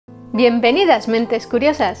Bienvenidas, mentes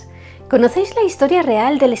curiosas. ¿Conocéis la historia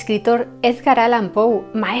real del escritor Edgar Allan Poe,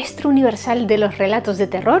 maestro universal de los relatos de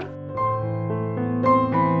terror?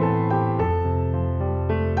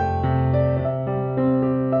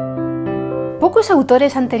 Pocos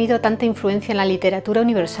autores han tenido tanta influencia en la literatura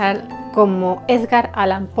universal como Edgar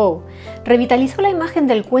Allan Poe. Revitalizó la imagen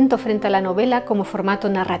del cuento frente a la novela como formato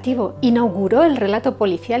narrativo, inauguró el relato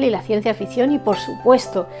policial y la ciencia ficción y, por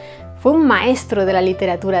supuesto, fue un maestro de la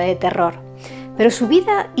literatura de terror. Pero su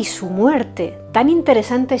vida y su muerte, tan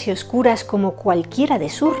interesantes y oscuras como cualquiera de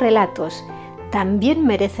sus relatos, también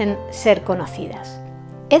merecen ser conocidas.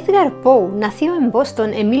 Edgar Poe nació en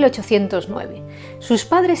Boston en 1809. Sus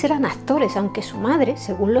padres eran actores, aunque su madre,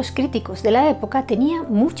 según los críticos de la época, tenía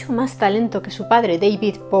mucho más talento que su padre,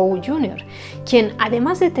 David Poe Junior, quien,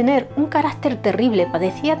 además de tener un carácter terrible,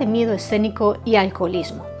 padecía de miedo escénico y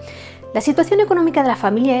alcoholismo. La situación económica de la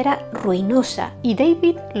familia era ruinosa y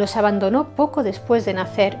David los abandonó poco después de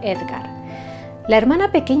nacer Edgar. La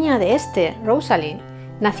hermana pequeña de este, Rosalie,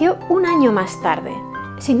 nació un año más tarde.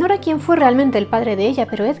 Se ignora quién fue realmente el padre de ella,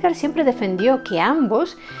 pero Edgar siempre defendió que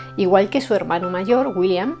ambos, igual que su hermano mayor,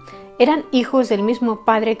 William, eran hijos del mismo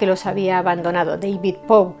padre que los había abandonado, David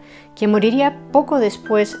Poe, quien moriría poco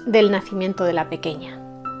después del nacimiento de la pequeña.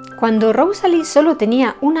 Cuando Rosalie solo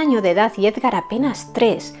tenía un año de edad y Edgar apenas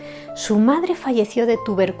 3, su madre falleció de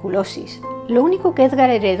tuberculosis. Lo único que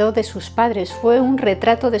Edgar heredó de sus padres fue un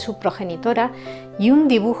retrato de su progenitora y un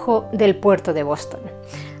dibujo del puerto de Boston.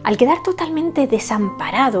 Al quedar totalmente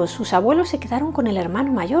desamparados, sus abuelos se quedaron con el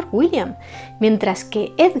hermano mayor, William, mientras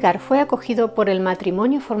que Edgar fue acogido por el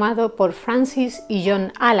matrimonio formado por Francis y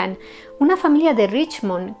John Allan, una familia de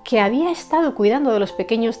Richmond que había estado cuidando de los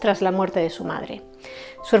pequeños tras la muerte de su madre.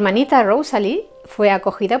 Su hermanita Rosalie fue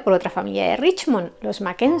acogida por otra familia de Richmond, los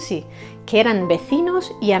Mackenzie, que eran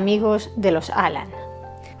vecinos y amigos de los Allan.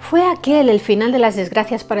 ¿Fue aquel el final de las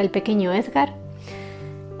desgracias para el pequeño Edgar?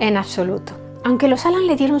 En absoluto. Aunque los Allan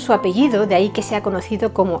le dieron su apellido, de ahí que sea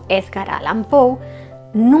conocido como Edgar Allan Poe,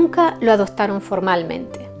 nunca lo adoptaron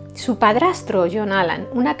formalmente. Su padrastro, John Allan,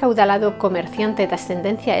 un acaudalado comerciante de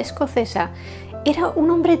ascendencia escocesa, era un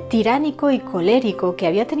hombre tiránico y colérico que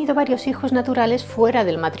había tenido varios hijos naturales fuera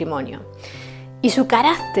del matrimonio. Y su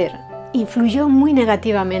carácter influyó muy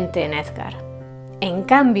negativamente en Edgar. En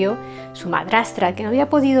cambio, su madrastra, que no había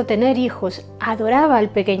podido tener hijos, adoraba al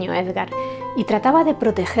pequeño Edgar y trataba de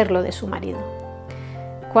protegerlo de su marido.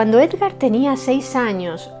 Cuando Edgar tenía 6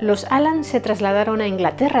 años, los Allan se trasladaron a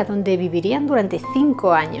Inglaterra, donde vivirían durante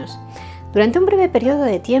 5 años. Durante un breve periodo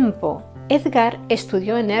de tiempo, Edgar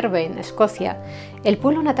estudió en Irvine, Escocia, el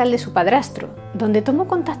pueblo natal de su padrastro, donde tomó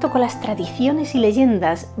contacto con las tradiciones y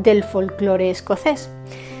leyendas del folclore escocés.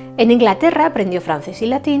 En Inglaterra aprendió francés y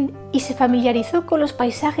latín y se familiarizó con los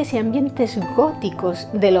paisajes y ambientes góticos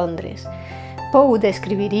de Londres. Poe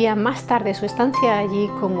describiría más tarde su estancia allí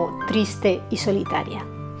como triste y solitaria.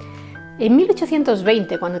 En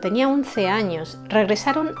 1820, cuando tenía 11 años,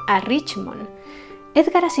 regresaron a Richmond.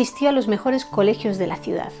 Edgar asistió a los mejores colegios de la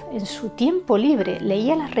ciudad. En su tiempo libre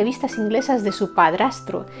leía las revistas inglesas de su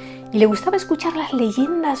padrastro y le gustaba escuchar las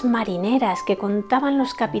leyendas marineras que contaban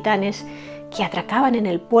los capitanes que atracaban en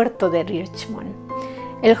el puerto de Richmond.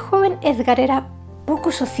 El joven Edgar era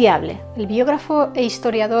poco sociable. El biógrafo e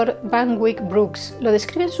historiador Vanwyck Brooks lo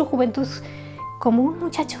describe en su juventud como un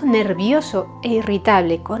muchacho nervioso e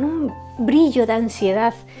irritable, con un brillo de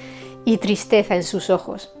ansiedad y tristeza en sus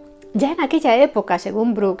ojos. Ya en aquella época,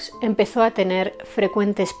 según Brooks, empezó a tener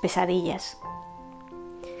frecuentes pesadillas.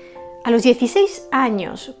 A los 16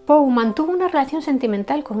 años, Poe mantuvo una relación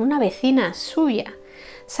sentimental con una vecina suya,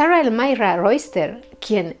 Sarah Elmira Royster,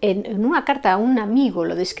 quien en una carta a un amigo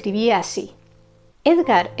lo describía así: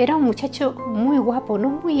 Edgar era un muchacho muy guapo, no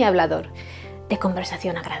muy hablador, de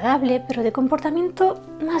conversación agradable, pero de comportamiento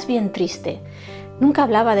más bien triste. Nunca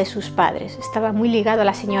hablaba de sus padres, estaba muy ligado a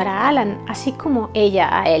la señora Allan, así como ella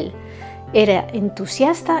a él. Era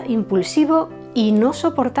entusiasta, impulsivo y no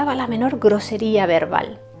soportaba la menor grosería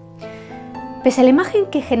verbal. Pese a la imagen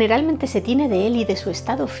que generalmente se tiene de él y de su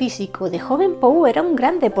estado físico, de joven Poe era un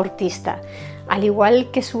gran deportista, al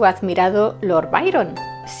igual que su admirado Lord Byron.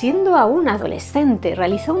 Siendo aún adolescente,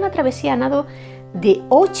 realizó una travesía a nado de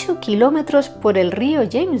 8 kilómetros por el río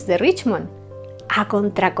James de Richmond, a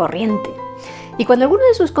contracorriente. Y cuando algunos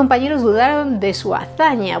de sus compañeros dudaron de su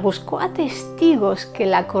hazaña, buscó a testigos que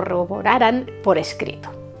la corroboraran por escrito.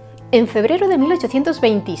 En febrero de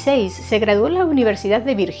 1826 se graduó en la Universidad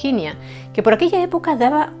de Virginia, que por aquella época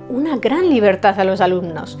daba una gran libertad a los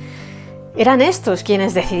alumnos. Eran estos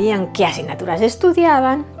quienes decidían qué asignaturas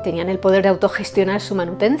estudiaban, tenían el poder de autogestionar su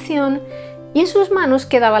manutención y en sus manos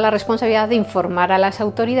quedaba la responsabilidad de informar a las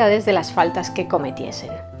autoridades de las faltas que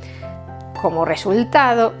cometiesen. Como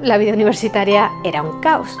resultado, la vida universitaria era un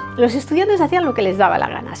caos. Los estudiantes hacían lo que les daba la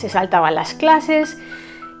gana, se saltaban las clases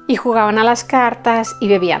y jugaban a las cartas y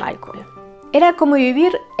bebían alcohol. Era como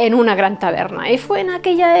vivir en una gran taberna, y fue en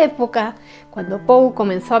aquella época cuando Poe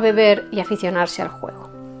comenzó a beber y aficionarse al juego.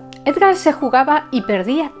 Edgar se jugaba y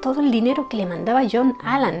perdía todo el dinero que le mandaba John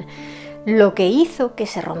Allan, lo que hizo que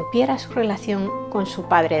se rompiera su relación con su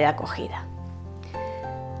padre de acogida.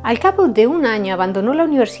 Al cabo de un año abandonó la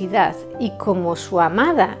universidad y, como su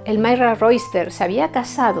amada, Elmira Royster, se había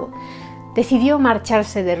casado, decidió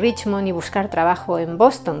marcharse de Richmond y buscar trabajo en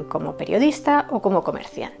Boston como periodista o como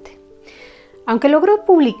comerciante. Aunque logró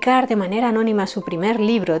publicar de manera anónima su primer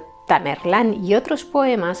libro, Tamerlán y otros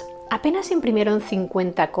poemas, apenas se imprimieron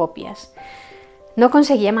 50 copias. No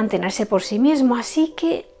conseguía mantenerse por sí mismo, así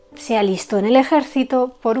que se alistó en el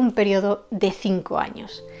ejército por un periodo de 5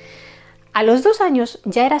 años. A los 2 años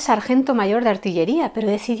ya era sargento mayor de artillería, pero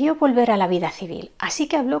decidió volver a la vida civil, así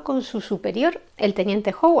que habló con su superior, el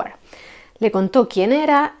teniente Howard. Le contó quién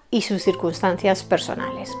era y sus circunstancias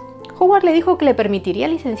personales. Howard le dijo que le permitiría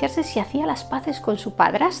licenciarse si hacía las paces con su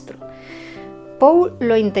padrastro. Poe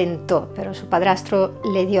lo intentó, pero su padrastro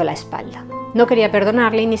le dio la espalda. No quería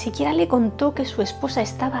perdonarle y ni siquiera le contó que su esposa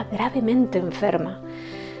estaba gravemente enferma.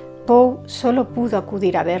 Poe solo pudo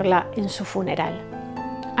acudir a verla en su funeral.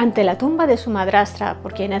 Ante la tumba de su madrastra,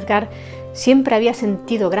 por quien Edgar siempre había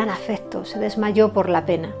sentido gran afecto, se desmayó por la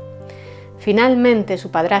pena. Finalmente su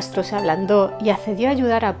padrastro se ablandó y accedió a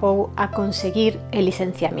ayudar a Poe a conseguir el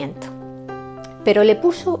licenciamiento. Pero le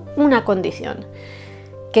puso una condición: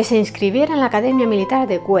 que se inscribiera en la Academia Militar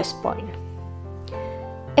de West Point.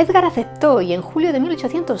 Edgar aceptó y en julio de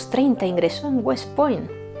 1830 ingresó en West Point.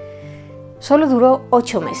 Solo duró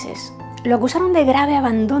 8 meses. Lo acusaron de grave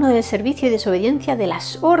abandono del servicio y desobediencia de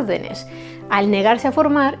las órdenes, al negarse a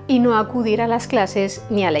formar y no acudir a las clases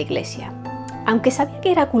ni a la iglesia. Aunque sabía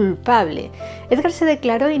que era culpable, Edgar se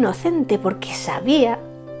declaró inocente porque sabía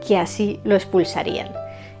que así lo expulsarían.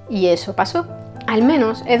 Y eso pasó. Al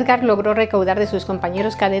menos Edgar logró recaudar de sus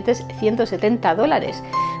compañeros cadetes $170.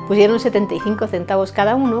 Pusieron 75 centavos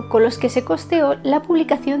cada uno, con los que se costeó la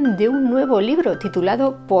publicación de un nuevo libro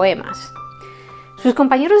titulado Poemas. Sus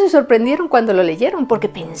compañeros se sorprendieron cuando lo leyeron porque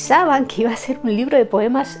pensaban que iba a ser un libro de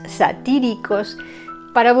poemas satíricos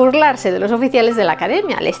para burlarse de los oficiales de la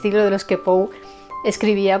academia, al estilo de los que Poe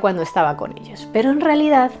escribía cuando estaba con ellos. Pero en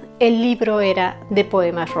realidad el libro era de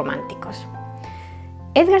poemas románticos.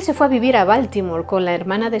 Edgar se fue a vivir a Baltimore con la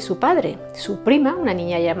hermana de su padre, su prima, una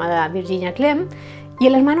niña llamada Virginia Clem, y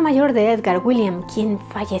el hermano mayor de Edgar, William, quien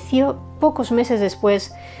falleció pocos meses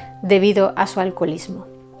después debido a su alcoholismo.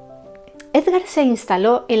 Edgar se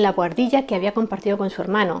instaló en la buhardilla que había compartido con su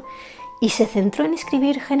hermano y se centró en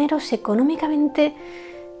escribir géneros económicamente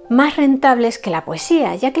más rentables que la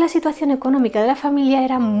poesía, ya que la situación económica de la familia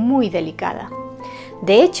era muy delicada.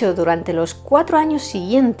 De hecho, durante los 4 años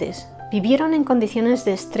siguientes vivieron en condiciones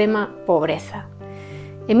de extrema pobreza.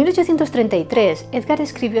 En 1833, Edgar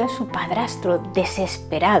escribió a su padrastro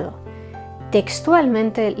desesperado.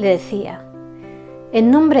 Textualmente le decía: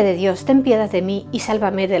 «En nombre de Dios, ten piedad de mí y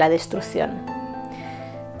sálvame de la destrucción».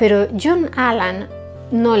 Pero John Allan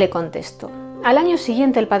no le contestó. Al año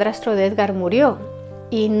siguiente el padrastro de Edgar murió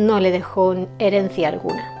y no le dejó herencia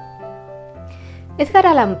alguna. Edgar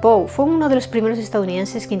Allan Poe fue uno de los primeros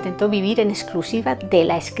estadounidenses que intentó vivir en exclusiva de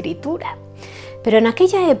la escritura. Pero en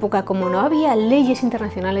aquella época, como no había leyes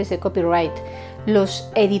internacionales de copyright,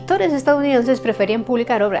 los editores estadounidenses preferían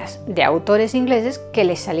publicar obras de autores ingleses que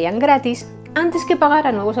les salían gratis antes que pagar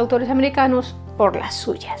a nuevos autores americanos por las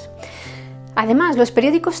suyas. Además, los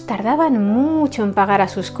periódicos tardaban mucho en pagar a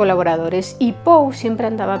sus colaboradores y Poe siempre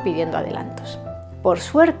andaba pidiendo adelantos. Por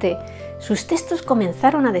suerte, sus textos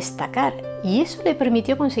comenzaron a destacar y eso le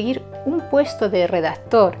permitió conseguir un puesto de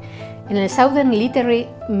redactor en el Southern Literary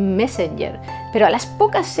Messenger, pero a las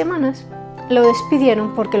pocas semanas lo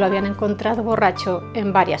despidieron porque lo habían encontrado borracho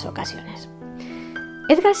en varias ocasiones.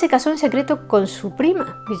 Edgar se casó en secreto con su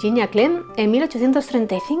prima, Virginia Clem, en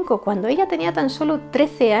 1835, cuando ella tenía tan solo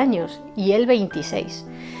 13 años y él 26.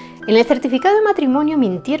 En el certificado de matrimonio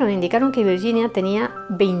mintieron e indicaron que Virginia tenía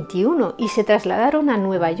 21 y se trasladaron a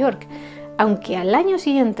Nueva York, aunque al año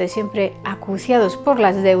siguiente, siempre acuciados por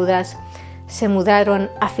las deudas, se mudaron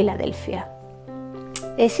a Filadelfia.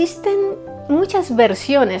 Existen muchas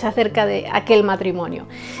versiones acerca de aquel matrimonio.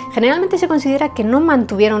 Generalmente se considera que no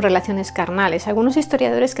mantuvieron relaciones carnales. Algunos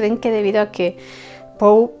historiadores creen que debido a que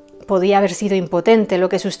Poe podía haber sido impotente, lo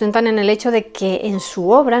que sustentan en el hecho de que en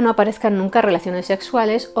su obra no aparezcan nunca relaciones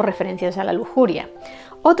sexuales o referencias a la lujuria.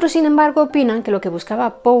 Otros, sin embargo, opinan que lo que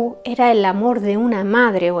buscaba Poe era el amor de una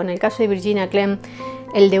madre, o en el caso de Virginia Clem,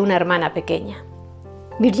 el de una hermana pequeña.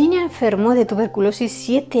 Virginia enfermó de tuberculosis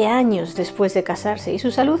 7 años después de casarse y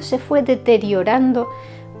su salud se fue deteriorando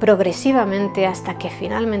progresivamente hasta que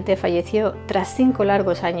finalmente falleció tras 5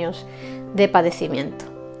 largos años de padecimiento.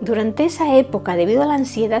 Durante esa época, debido a la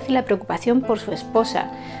ansiedad y la preocupación por su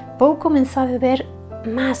esposa, Poe comenzó a beber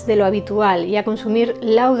más de lo habitual y a consumir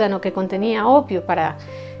láudano que contenía opio para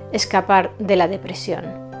escapar de la depresión.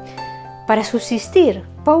 Para subsistir,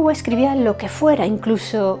 Poe escribía lo que fuera,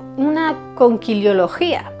 incluso una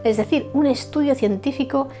conquiliología, es decir, un estudio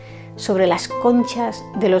científico sobre las conchas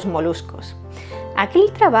de los moluscos.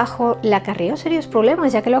 Aquel trabajo le acarreó serios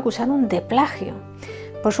problemas, ya que lo acusaron de plagio.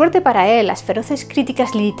 Por suerte para él, las feroces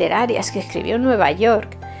críticas literarias que escribió en Nueva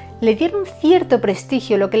York le dieron cierto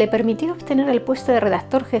prestigio, lo que le permitió obtener el puesto de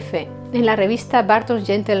redactor jefe en la revista Barton's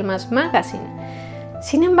Gentleman's Magazine.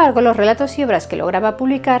 Sin embargo, los relatos y obras que lograba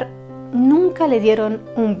publicar nunca le dieron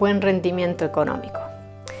un buen rendimiento económico.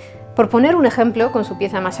 Por poner un ejemplo, con su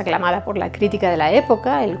pieza más aclamada por la crítica de la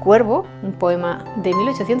época, El Cuervo, un poema de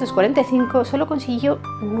 1845, solo consiguió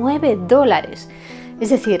 $9, es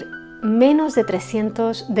decir, menos de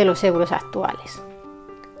 300 de los euros actuales.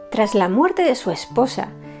 Tras la muerte de su esposa,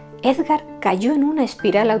 Edgar cayó en una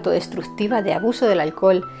espiral autodestructiva de abuso del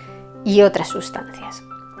alcohol y otras sustancias.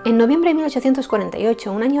 En noviembre de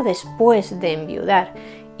 1848, un año después de enviudar,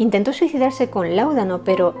 intentó suicidarse con láudano,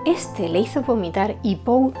 pero este le hizo vomitar y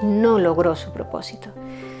Poe no logró su propósito.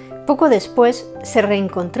 Poco después se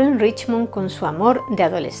reencontró en Richmond con su amor de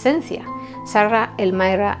adolescencia, Sarah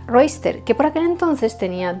Elmira Royster, que por aquel entonces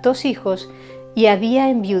tenía 2 hijos y había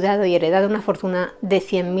enviudado y heredado una fortuna de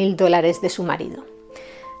 $100.000 de su marido.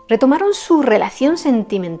 Retomaron su relación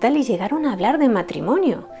sentimental y llegaron a hablar de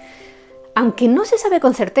matrimonio. Aunque no se sabe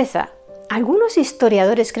con certeza, algunos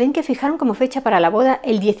historiadores creen que fijaron como fecha para la boda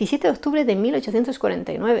el 17 de octubre de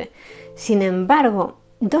 1849. Sin embargo,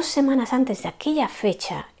 2 semanas antes de aquella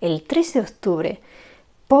fecha, el 3 de octubre,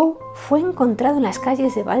 Poe fue encontrado en las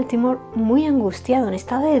calles de Baltimore muy angustiado, en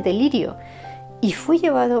estado de delirio, y fue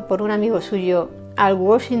llevado por un amigo suyo al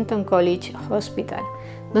Washington College Hospital,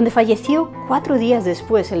 donde falleció 4 días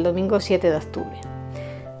después, el domingo 7 de octubre.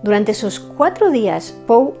 Durante esos 4 días,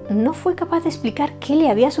 Poe no fue capaz de explicar qué le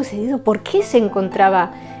había sucedido, por qué se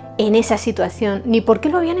encontraba en esa situación, ni por qué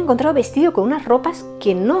lo habían encontrado vestido con unas ropas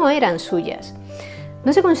que no eran suyas.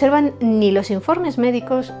 No se conservan ni los informes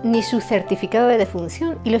médicos ni su certificado de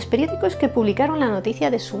defunción, y los periódicos que publicaron la noticia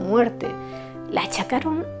de su muerte la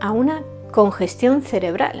achacaron a una congestión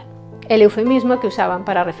cerebral, el eufemismo que usaban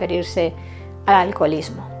para referirse al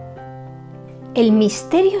alcoholismo. El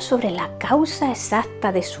misterio sobre la causa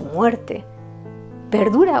exacta de su muerte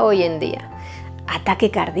perdura hoy en día. Ataque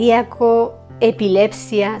cardíaco,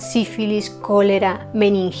 epilepsia, sífilis, cólera,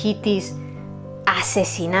 meningitis,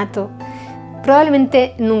 asesinato.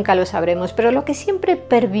 Probablemente nunca lo sabremos, pero lo que siempre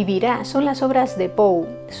pervivirá son las obras de Poe,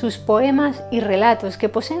 sus poemas y relatos, que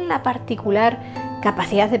poseen la particular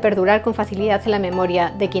capacidad de perdurar con facilidad en la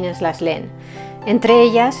memoria de quienes las leen. Entre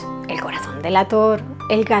ellas, El corazón delator,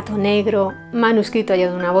 El gato negro, Manuscrito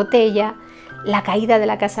hallado en una botella, La caída de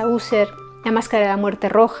la casa User, La máscara de la muerte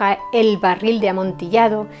roja, El barril de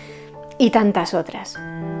amontillado y tantas otras.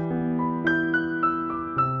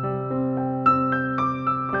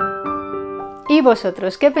 ¿Y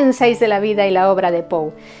vosotros qué pensáis de la vida y la obra de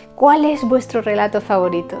Poe? ¿Cuál es vuestro relato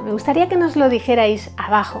favorito? Me gustaría que nos lo dijerais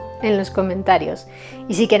abajo en los comentarios.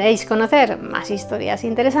 Y si queréis conocer más historias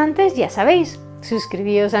interesantes, ya sabéis,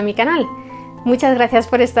 suscribíos a mi canal. Muchas gracias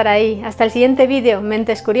por estar ahí. Hasta el siguiente vídeo,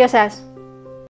 Mentes Curiosas.